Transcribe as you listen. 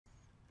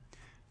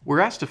We're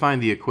asked to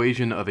find the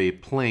equation of a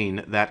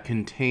plane that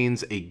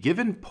contains a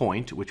given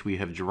point, which we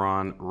have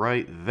drawn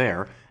right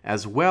there,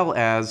 as well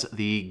as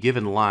the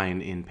given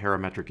line in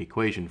parametric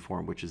equation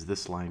form, which is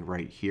this line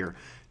right here.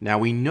 Now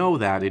we know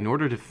that in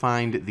order to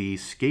find the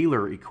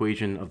scalar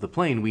equation of the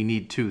plane, we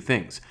need two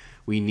things.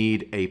 We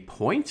need a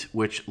point,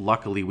 which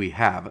luckily we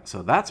have,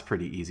 so that's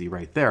pretty easy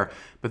right there.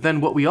 But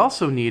then what we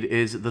also need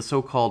is the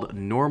so-called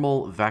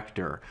normal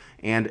vector.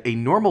 And a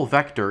normal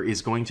vector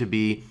is going to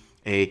be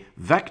a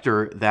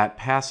vector that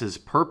passes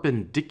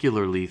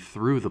perpendicularly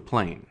through the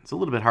plane. It's a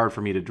little bit hard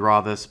for me to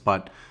draw this,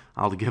 but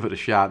I'll give it a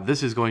shot.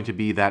 This is going to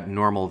be that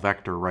normal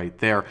vector right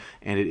there,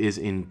 and it is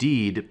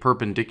indeed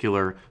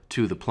perpendicular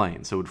to the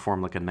plane, so it would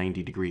form like a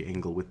 90-degree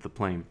angle with the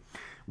plane.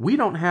 We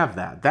don't have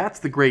that. That's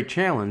the great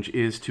challenge,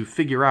 is to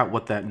figure out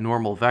what that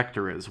normal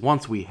vector is.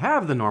 Once we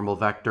have the normal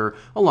vector,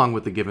 along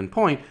with the given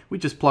point, we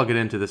just plug it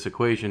into this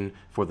equation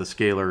for the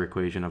scalar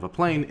equation of a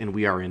plane, and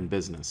we are in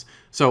business.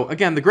 So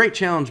again, the great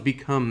challenge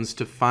becomes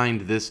to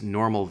find this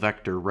normal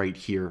vector right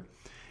here.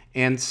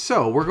 And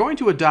so we're going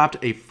to adopt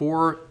a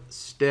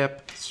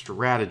four-step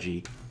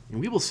strategy, and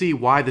we will see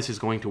why this is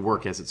going to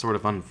work as it sort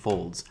of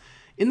unfolds.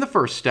 In the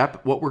first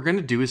step, what we're going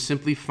to do is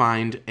simply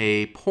find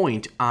a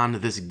point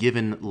on this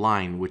given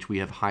line, which we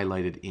have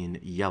highlighted in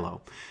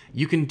yellow.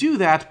 You can do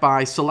that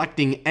by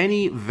selecting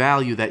any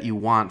value that you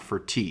want for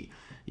t.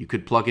 You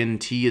could plug in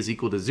t is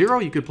equal to 0.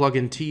 You could plug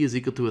in t is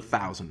equal to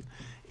 1,000.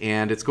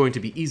 And it's going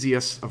to be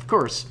easiest, of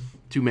course,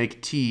 to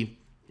make t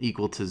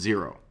equal to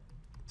 0.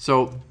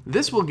 So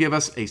this will give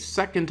us a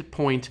second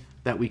point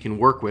that we can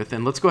work with,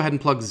 and let's go ahead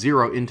and plug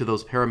 0 into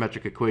those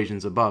parametric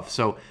equations above.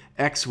 So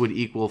x would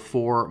equal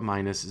 4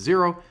 minus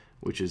 0,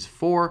 which is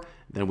 4.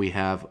 Then we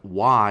have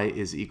y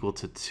is equal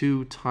to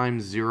 2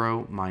 times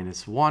 0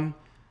 minus 1,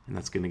 and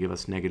that's going to give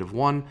us negative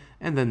 1.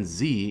 And then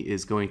z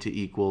is going to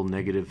equal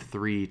negative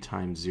 3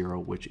 times 0,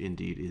 which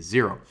indeed is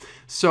 0.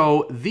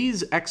 So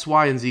these x,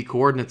 y, and z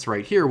coordinates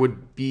right here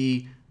would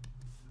be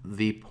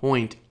the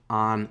point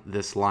on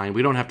this line.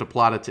 We don't have to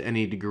plot it to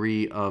any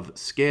degree of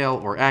scale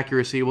or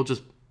accuracy. We'll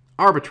just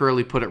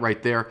arbitrarily put it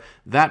right there.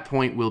 That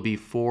point will be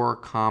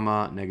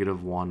 4,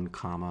 negative 1,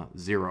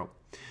 0.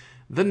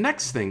 The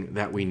next thing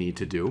that we need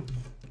to do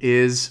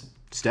is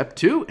step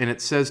 2, and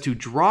it says to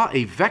draw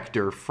a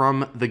vector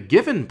from the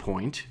given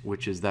point,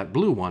 which is that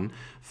blue one,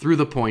 through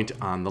the point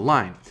on the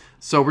line.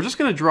 So we're just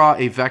going to draw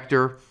a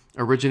vector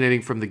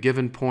originating from the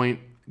given point,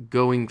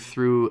 going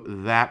through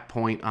that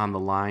point on the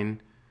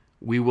line.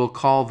 We will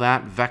call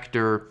that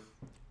vector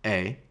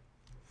A.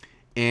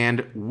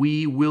 And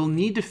we will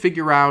need to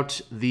figure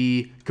out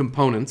the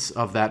components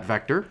of that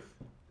vector.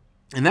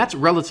 And that's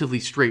relatively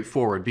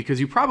straightforward because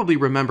you probably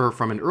remember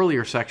from an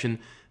earlier section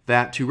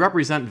that to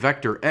represent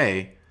vector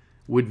A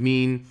would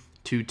mean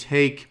to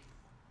take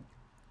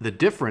the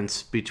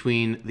difference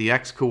between the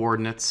x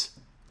coordinates,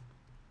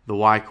 the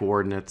y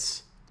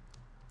coordinates,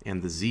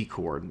 and the z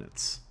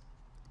coordinates.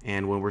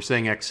 And when we're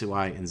saying x,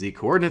 y, and z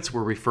coordinates,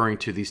 we're referring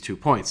to these 2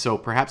 points. So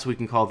perhaps we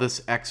can call this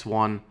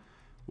x1,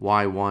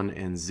 y1,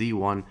 and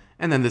z1.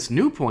 And then this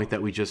new point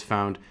that we just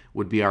found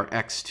would be our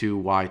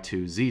x2,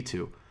 y2,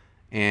 z2.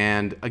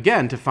 And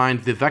again, to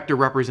find the vector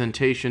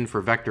representation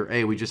for vector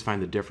A, we just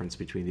find the difference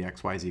between the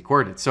x, y, z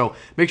coordinates. So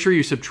make sure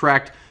you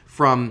subtract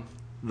from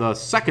the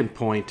second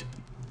point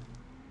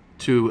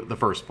to the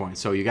first point.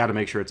 So you got to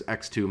make sure it's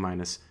x2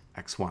 minus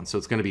x1. So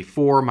it's going to be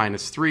 4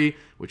 minus 3,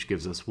 which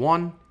gives us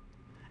 1.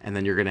 And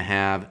then you're going to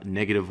have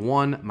negative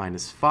 1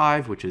 minus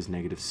 5, which is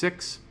negative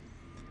 6.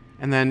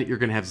 And then you're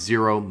going to have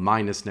 0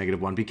 minus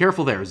negative 1. Be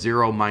careful there.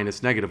 0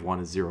 minus negative 1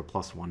 is 0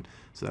 plus 1.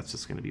 So that's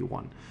just going to be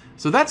 1.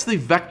 So that's the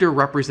vector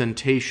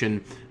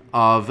representation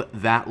of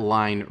that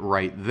line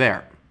right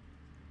there.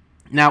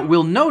 Now,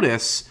 we'll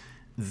notice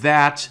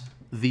that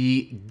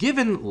the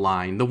given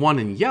line, the one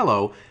in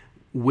yellow,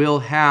 will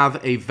have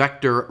a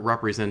vector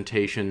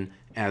representation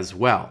as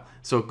well.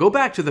 So go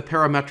back to the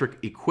parametric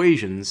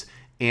equations,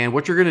 and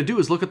what you're going to do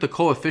is look at the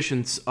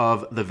coefficients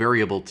of the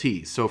variable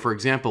t. So for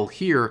example,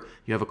 here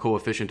you have a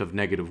coefficient of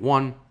negative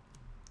 1.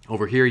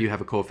 Over here you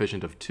have a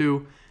coefficient of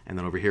 2. And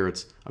then over here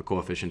it's a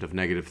coefficient of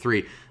negative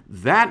 3.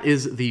 That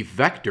is the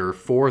vector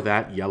for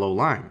that yellow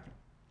line.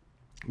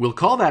 We'll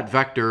call that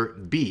vector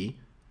b,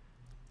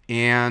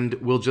 and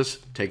we'll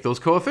just take those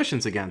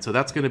coefficients again. So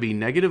that's going to be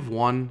negative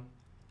 1,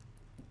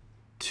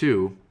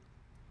 2,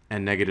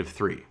 and negative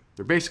 3.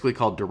 They're basically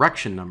called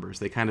direction numbers.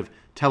 They kind of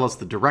tell us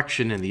the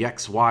direction in the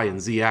x, y,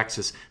 and z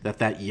axis that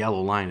that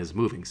yellow line is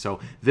moving. So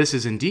this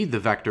is indeed the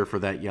vector for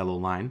that yellow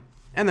line.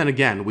 And then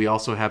again, we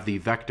also have the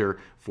vector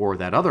for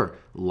that other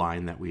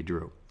line that we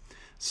drew.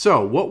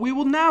 So what we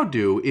will now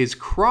do is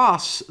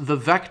cross the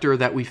vector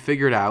that we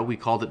figured out, we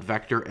called it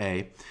vector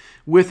A,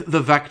 with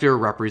the vector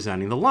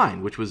representing the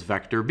line, which was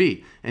vector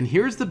B. And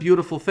here's the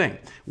beautiful thing.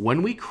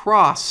 When we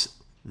cross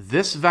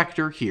this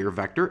vector here,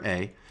 vector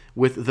A,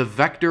 with the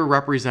vector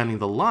representing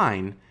the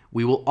line,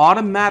 we will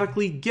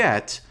automatically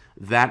get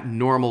that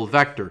normal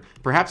vector.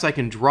 Perhaps I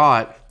can draw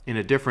it in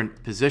a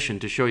different position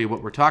to show you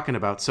what we're talking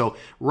about. So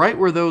right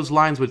where those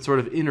lines would sort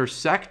of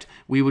intersect,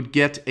 we would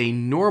get a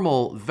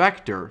normal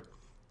vector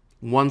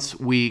once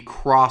we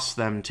cross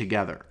them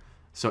together.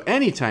 So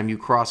anytime you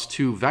cross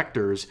two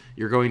vectors,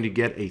 you're going to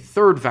get a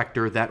third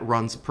vector that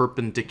runs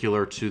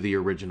perpendicular to the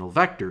original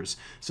vectors.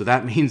 So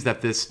that means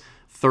that this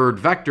third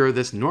vector,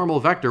 this normal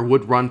vector,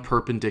 would run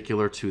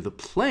perpendicular to the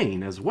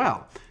plane as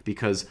well,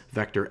 because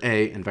vector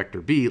A and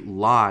vector B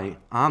lie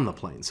on the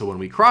plane. So when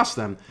we cross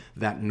them,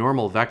 that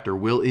normal vector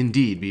will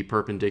indeed be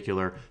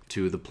perpendicular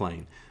to the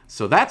plane.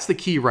 So that's the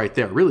key right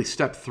there. Really,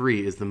 step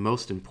 3 is the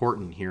most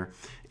important here.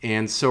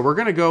 And so we're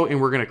going to go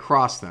and we're going to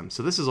cross them.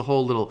 So this is a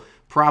whole little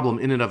problem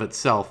in and of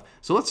itself.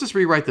 So let's just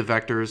rewrite the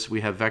vectors. We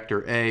have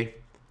vector A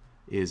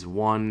is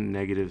 1,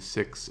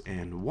 -6,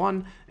 and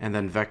 1. And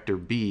then vector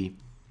B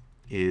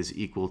is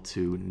equal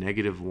to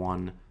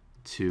 -1,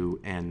 2,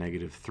 and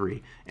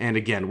 -3. And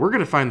again, we're going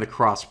to find the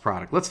cross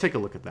product. Let's take a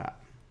look at that.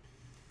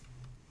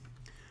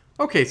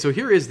 Okay, so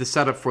here is the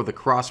setup for the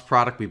cross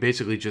product. We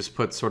basically just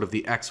put sort of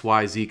the x,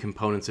 y, z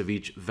components of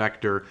each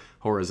vector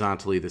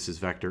horizontally. This is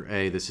vector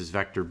A, this is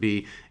vector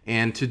B.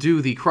 And to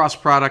do the cross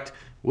product,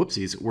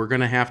 whoopsies, we're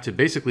going to have to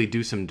basically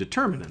do some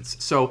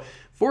determinants. So,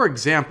 for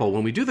example,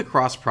 when we do the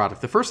cross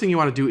product, the first thing you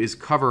want to do is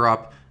cover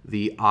up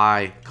the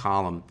I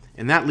column.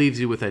 And that leaves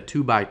you with a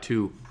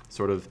 2x2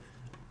 sort of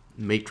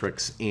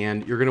matrix.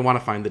 And you're going to want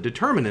to find the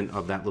determinant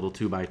of that little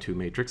 2x2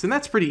 matrix. And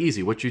that's pretty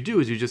easy. What you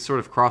do is you just sort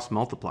of cross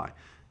multiply.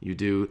 You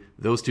do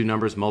those two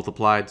numbers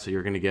multiplied, so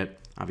you're going to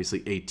get,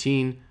 obviously,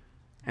 18.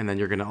 And then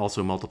you're going to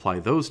also multiply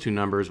those two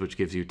numbers, which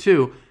gives you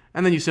 2.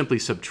 And then you simply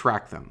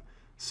subtract them.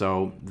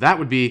 So that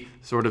would be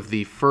sort of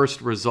the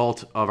first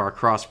result of our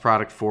cross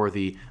product for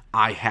the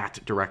I hat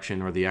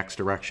direction or the x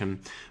direction.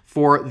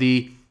 For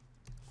the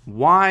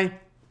y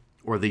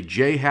or the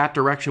j hat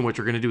direction, what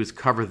you're going to do is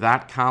cover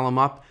that column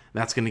up.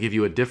 That's going to give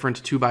you a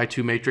different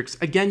 2x2 matrix.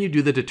 Again, you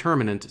do the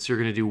determinant. So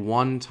you're going to do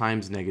 1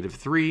 times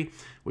 -3,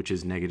 which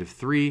is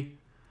 -3.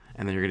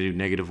 And then you're going to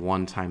do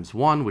 -1 times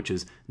 1, which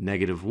is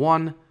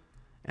 -1.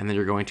 And then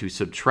you're going to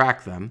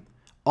subtract them.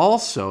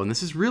 Also, and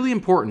this is really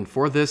important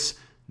for this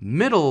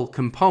middle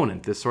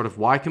component, this sort of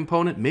y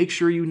component, make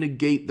sure you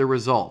negate the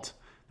result.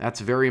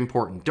 That's very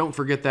important. Don't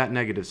forget that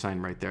negative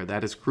sign right there.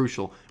 That is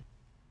crucial.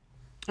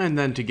 And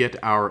then to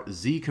get our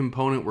z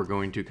component, we're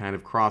going to kind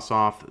of cross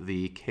off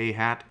the k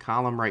hat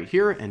column right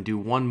here and do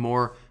one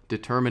more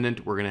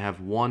determinant. We're going to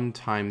have 1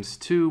 times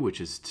 2, which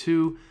is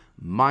 2,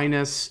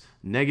 minus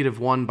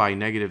 -1 by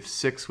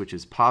 -6, which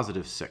is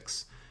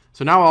 +6.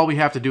 So now all we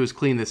have to do is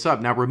clean this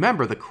up. Now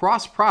remember, the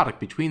cross product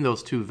between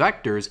those two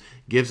vectors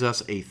gives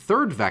us a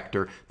third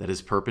vector that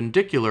is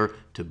perpendicular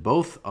to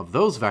both of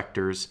those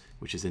vectors,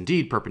 which is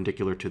indeed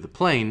perpendicular to the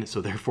plane,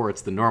 so therefore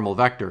it's the normal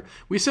vector.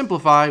 We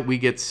simplify, we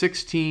get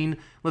 16.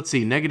 Let's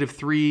see,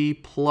 -3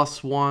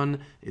 plus 1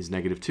 is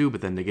 -2,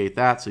 but then negate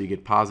that, so you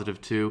get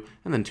 +2,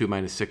 and then 2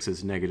 minus 6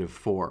 is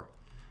 -4.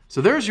 So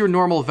there's your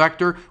normal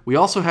vector. We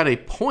also had a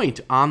point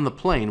on the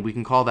plane. We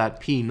can call that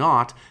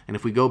P0. And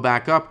if we go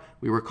back up,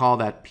 we recall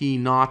that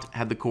P0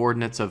 had the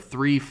coordinates of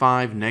 3,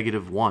 5,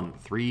 -1.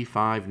 3,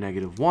 5,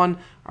 -1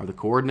 are the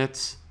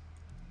coordinates.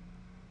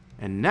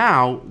 And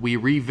now we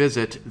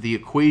revisit the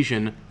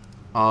equation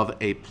of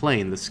a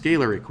plane, the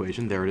scalar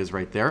equation. There it is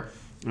right there.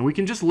 And we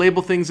can just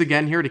label things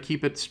again here to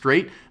keep it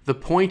straight. The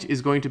point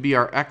is going to be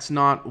our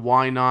x0,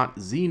 y0,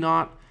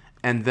 z0.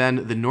 And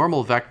then the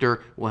normal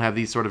vector will have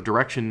these sort of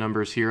direction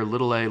numbers here,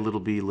 little a, little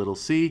b, little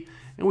c,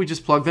 and we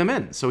just plug them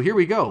in. So here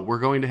we go. We're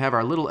going to have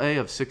our little a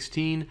of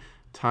 16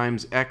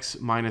 times x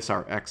minus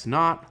our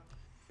x0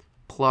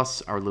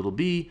 plus our little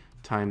b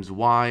times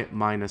y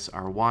minus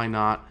our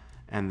y0,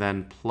 and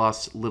then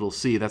plus little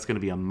c, that's going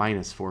to be a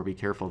 -4, be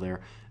careful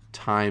there,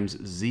 times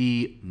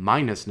z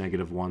minus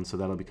 -1, so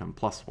that'll become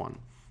 +1.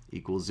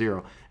 Equals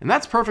 0. And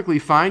that's perfectly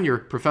fine. Your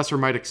professor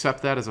might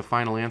accept that as a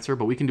final answer,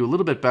 but we can do a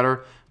little bit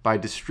better by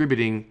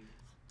distributing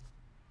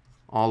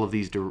all of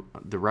these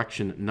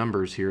direction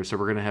numbers here. So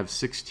we're going to have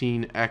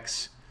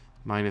 16x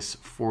minus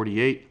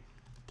 48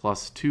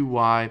 plus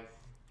 2y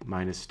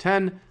minus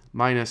 10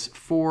 minus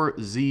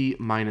 4z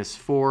minus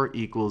 4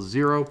 equals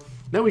 0.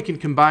 Then we can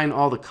combine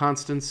all the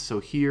constants. So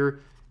here,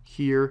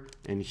 here,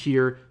 and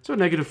here. So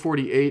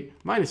 -48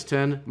 minus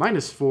 10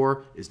 minus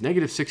 4 is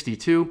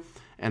 -62.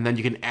 And then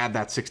you can add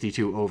that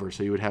 62 over.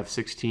 So you would have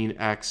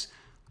 16x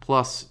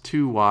plus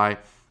 2y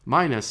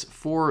minus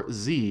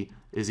 4z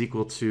is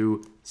equal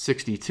to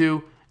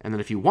 62. And then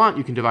if you want,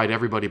 you can divide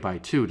everybody by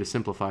 2 to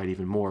simplify it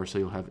even more. So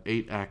you'll have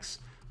 8x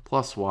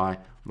plus y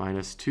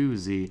minus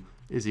 2z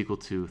is equal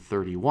to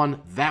 31.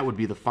 That would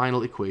be the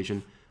final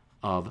equation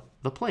of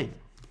the plane.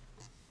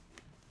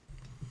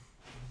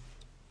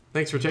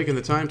 Thanks for taking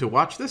the time to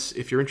watch this.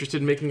 If you're interested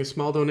in making a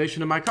small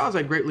donation to my cause,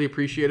 I'd greatly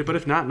appreciate it. But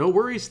if not, no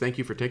worries. Thank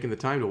you for taking the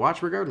time to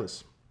watch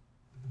regardless.